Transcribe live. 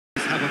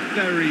have a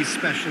very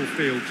special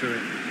feel to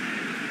it.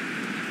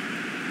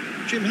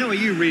 Jim, how are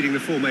you reading the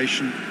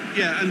formation?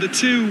 Yeah, and the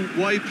two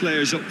wide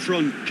players up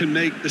front can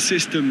make the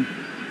system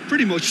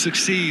pretty much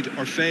succeed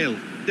or fail.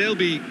 They'll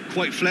be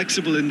quite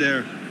flexible in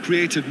their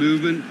creative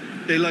movement.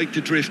 They like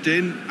to drift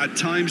in. At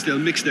times they'll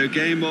mix their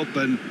game up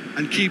and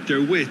keep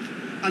their width.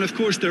 And of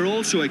course they're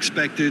also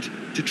expected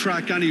to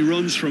track any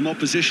runs from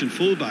opposition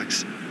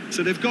fullbacks.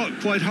 So they've got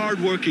quite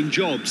hard-working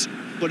jobs,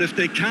 but if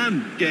they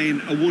can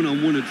gain a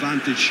one-on-one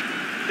advantage,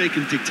 they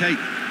can dictate.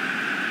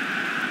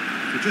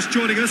 If you're just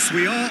joining us,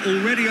 we are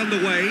already on the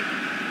way.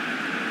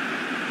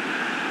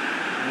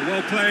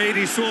 Well played,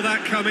 he saw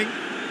that coming.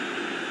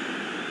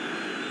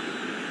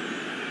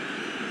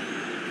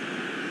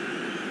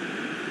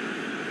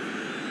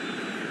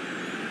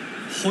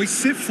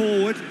 Hoists it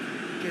forward,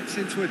 gets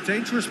into a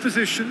dangerous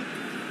position.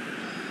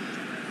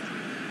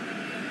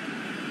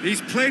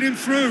 He's played him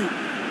through.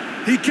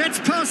 He gets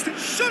past it,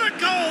 shot at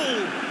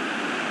goal!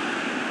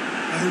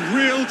 A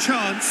real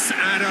chance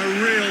and a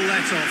real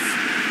let-off.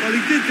 Well,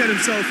 he did get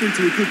himself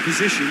into a good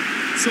position,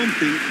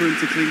 something for him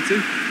to cling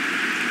to.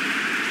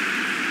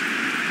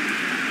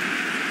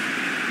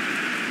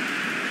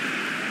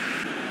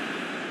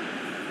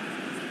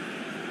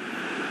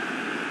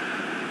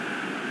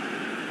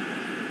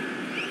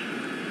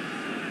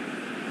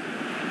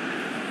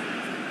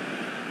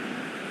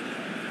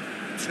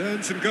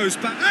 Turns and goes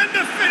back, and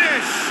the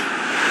finish!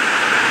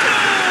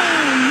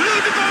 Goal!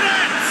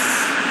 Ludogorets!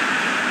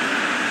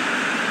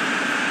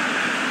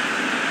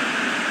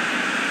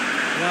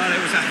 Well,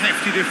 it was a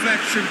hefty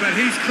deflection, but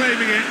he's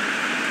claiming it.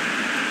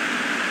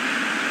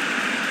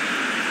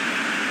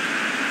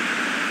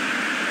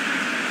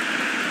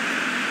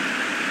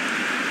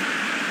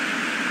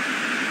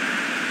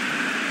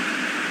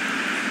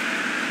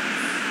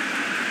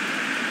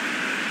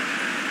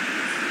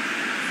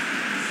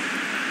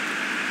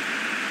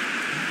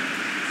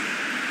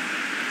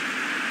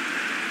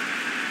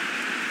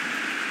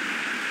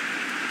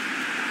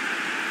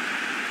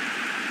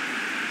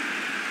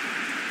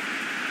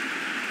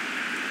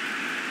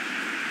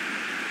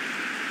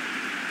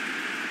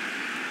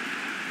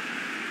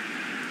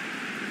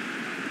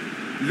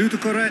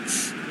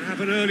 Ludogorets have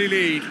an early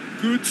lead.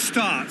 Good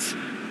start.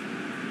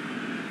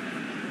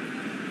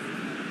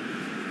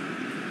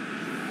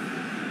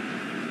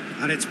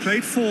 And it's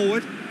played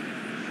forward.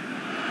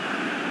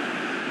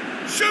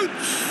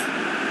 Shoots!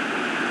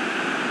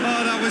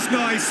 Oh, that was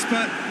nice,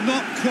 but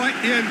not quite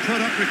the end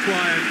product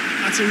required.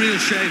 That's a real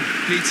shame,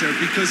 Peter,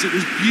 because it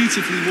was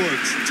beautifully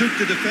worked. Took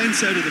the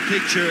defence out of the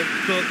picture,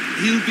 but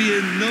he'll be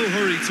in no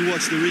hurry to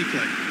watch the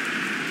replay.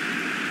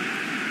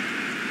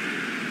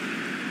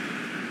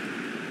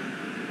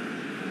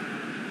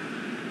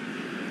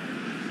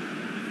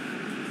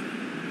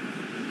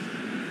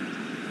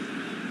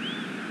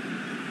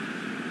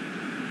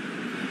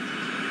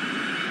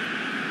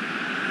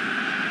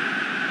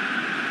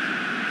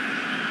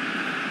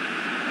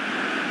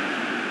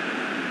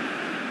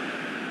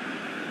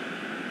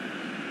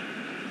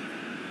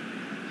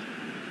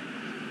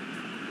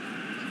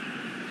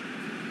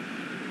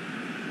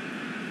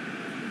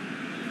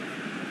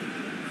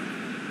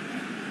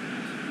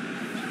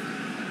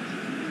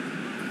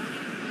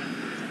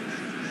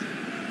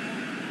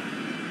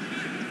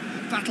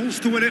 Battles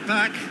to win it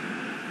back.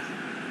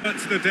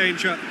 That's the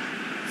danger.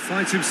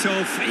 Finds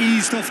himself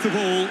eased off the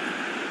ball.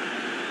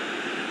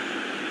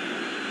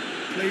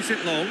 Plays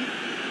it long.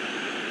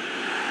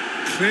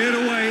 Cleared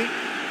away.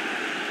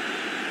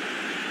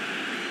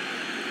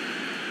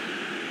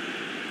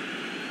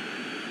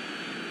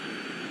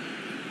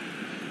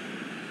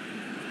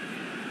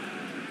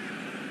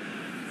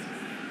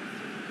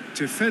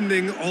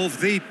 Defending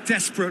of the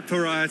desperate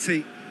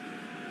variety.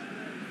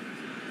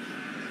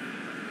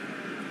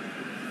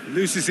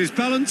 Loses his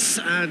balance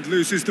and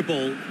loses the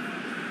ball.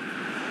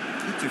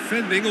 Good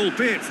defending,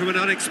 albeit from an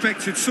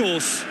unexpected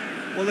source.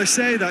 Well, they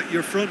say that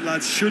your front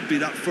lads should be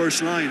that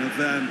first line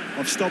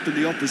of stopping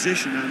the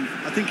opposition, and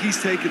I think he's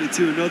taken it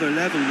to another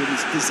level with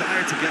his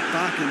desire to get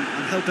back and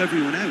help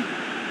everyone out.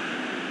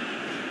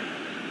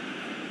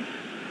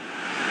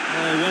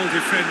 Oh, well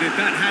defended,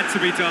 that had to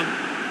be done.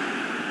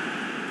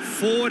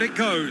 Forward it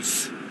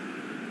goes.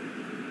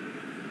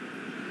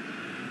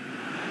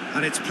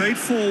 And it's played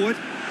forward.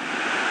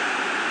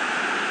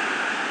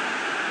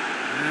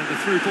 And the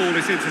through ball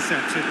is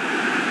intercepted.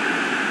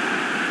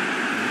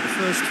 And the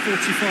first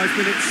 45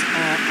 minutes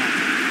are up.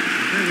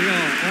 And there we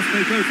are, off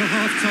they go for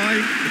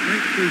half-time. The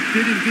breakthrough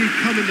did indeed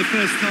come in the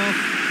first half,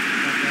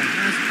 but there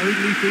has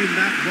only been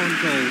that one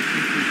goal.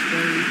 It was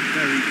very,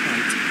 very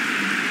tight.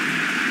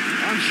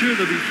 I'm sure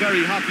they'll be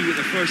very happy with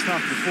the first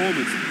half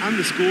performance and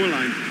the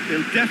scoreline.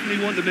 They'll definitely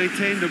want to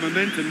maintain their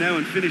momentum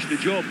now and finish the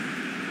job.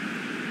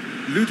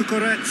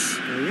 Ludogorets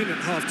go in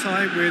at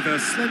half-time with a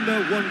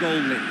slender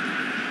one-goal lead.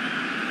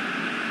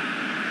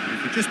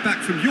 If you're just back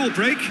from your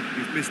break,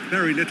 you've missed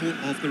very little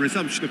of the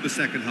resumption of the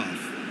second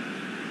half.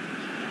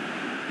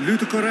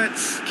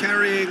 Ludogorets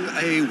carrying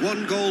a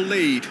one-goal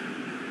lead.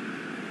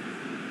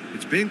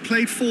 It's being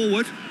played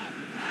forward.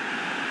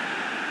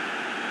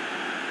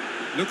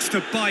 Looks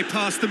to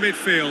bypass the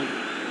midfield.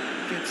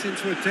 Gets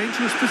into a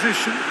dangerous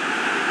position.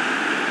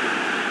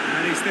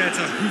 And he's there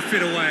to hoof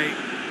it away.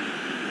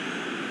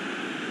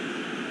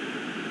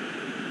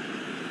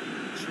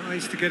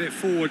 Tries to get it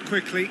forward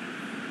quickly.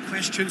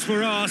 Questions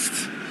were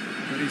asked,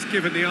 but he's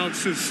given the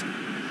answers.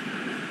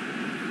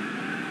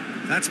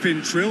 That's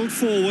been drilled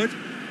forward.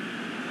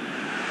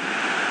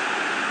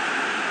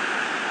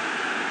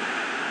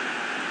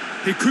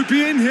 He could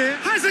be in here.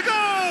 Has a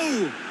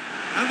go!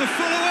 And the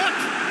follow-up.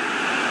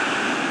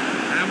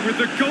 And with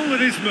the goal at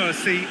his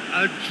mercy,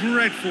 a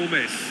dreadful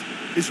miss.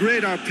 His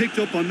radar picked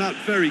up on that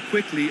very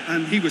quickly,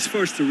 and he was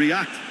first to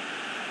react.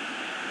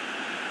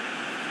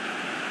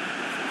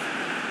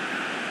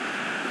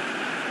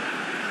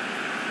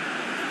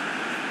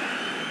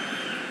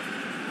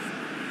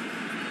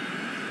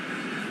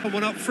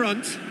 Someone up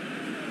front.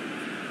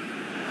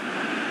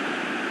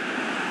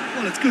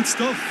 Well, it's good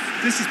stuff.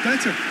 This is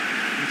better.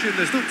 Jim,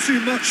 there's not too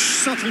much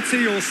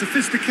subtlety or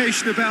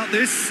sophistication about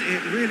this.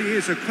 It really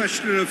is a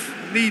question of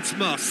needs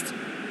must.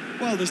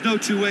 Well, there's no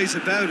two ways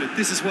about it.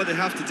 This is what they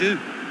have to do.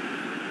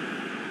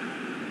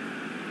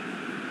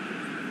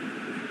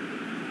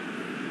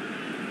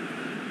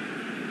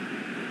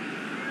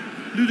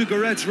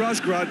 Ludogorets,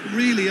 Razgrad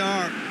really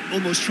are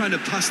almost trying to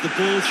pass the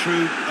ball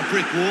through a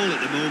brick wall at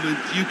the moment.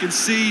 You can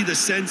see the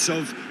sense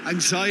of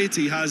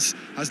anxiety has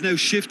now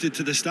shifted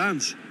to the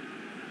stands.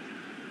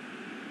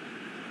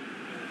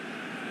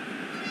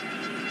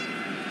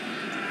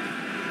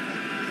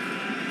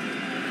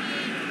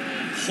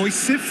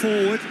 Hoists it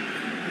forward.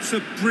 It's a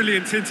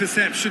brilliant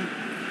interception.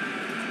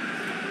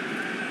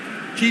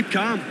 Keep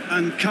calm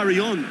and carry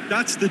on.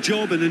 That's the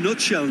job in a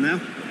nutshell now.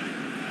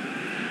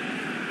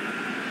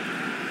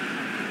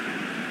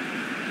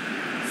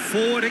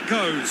 Forward it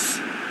goes.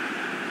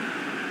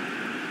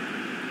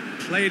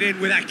 Played in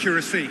with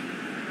accuracy.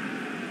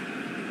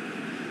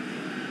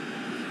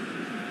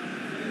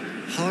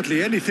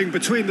 Hardly anything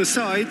between the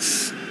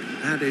sides,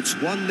 and it's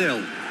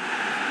 1-0.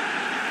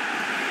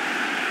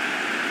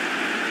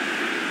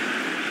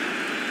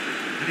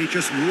 And he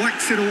just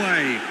whacks it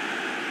away.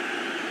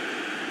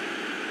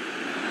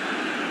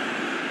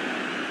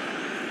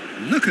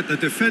 Look at the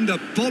defender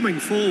bombing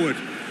forward.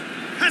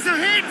 Has a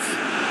hit!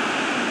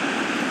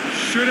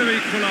 Should have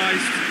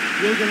equalised.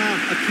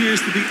 Wilgenau appears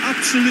to be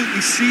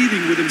absolutely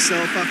seething with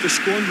himself after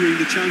squandering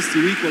the chance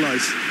to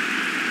equalise.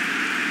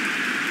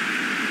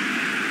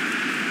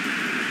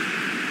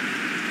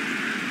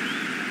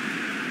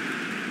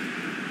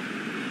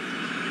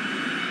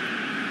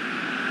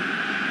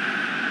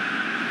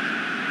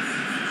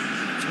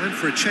 Time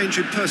for a change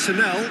in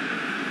personnel.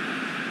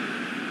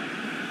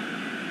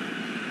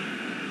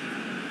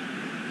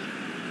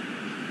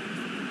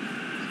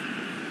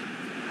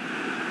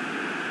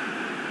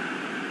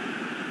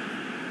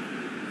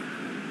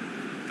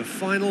 The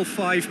final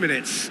 5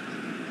 minutes.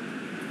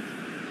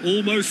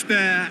 Almost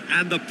there,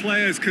 and the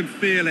players can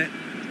feel it.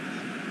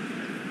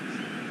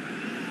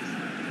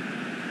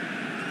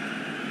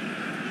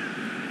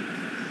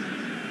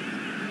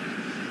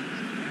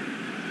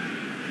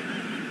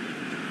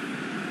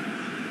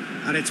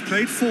 And it's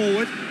played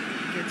forward.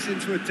 Gets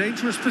into a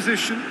dangerous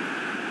position.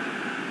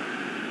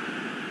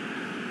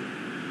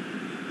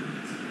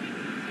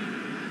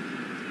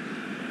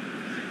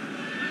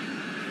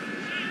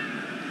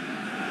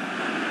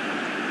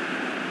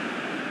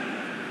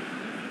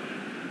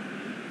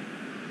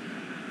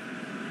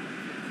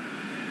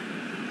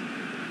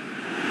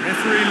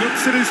 Referee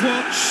looks at his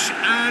watch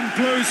and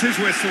blows his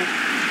whistle.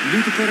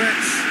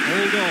 Ludogorets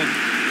hold on.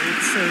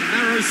 It's a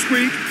narrow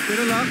squeak, bit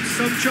of luck,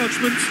 some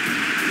judgment.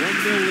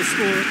 1-0 the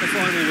score at the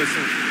final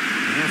whistle.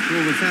 And after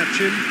all of that,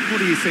 Jim, what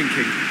are you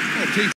thinking? Well, Pete,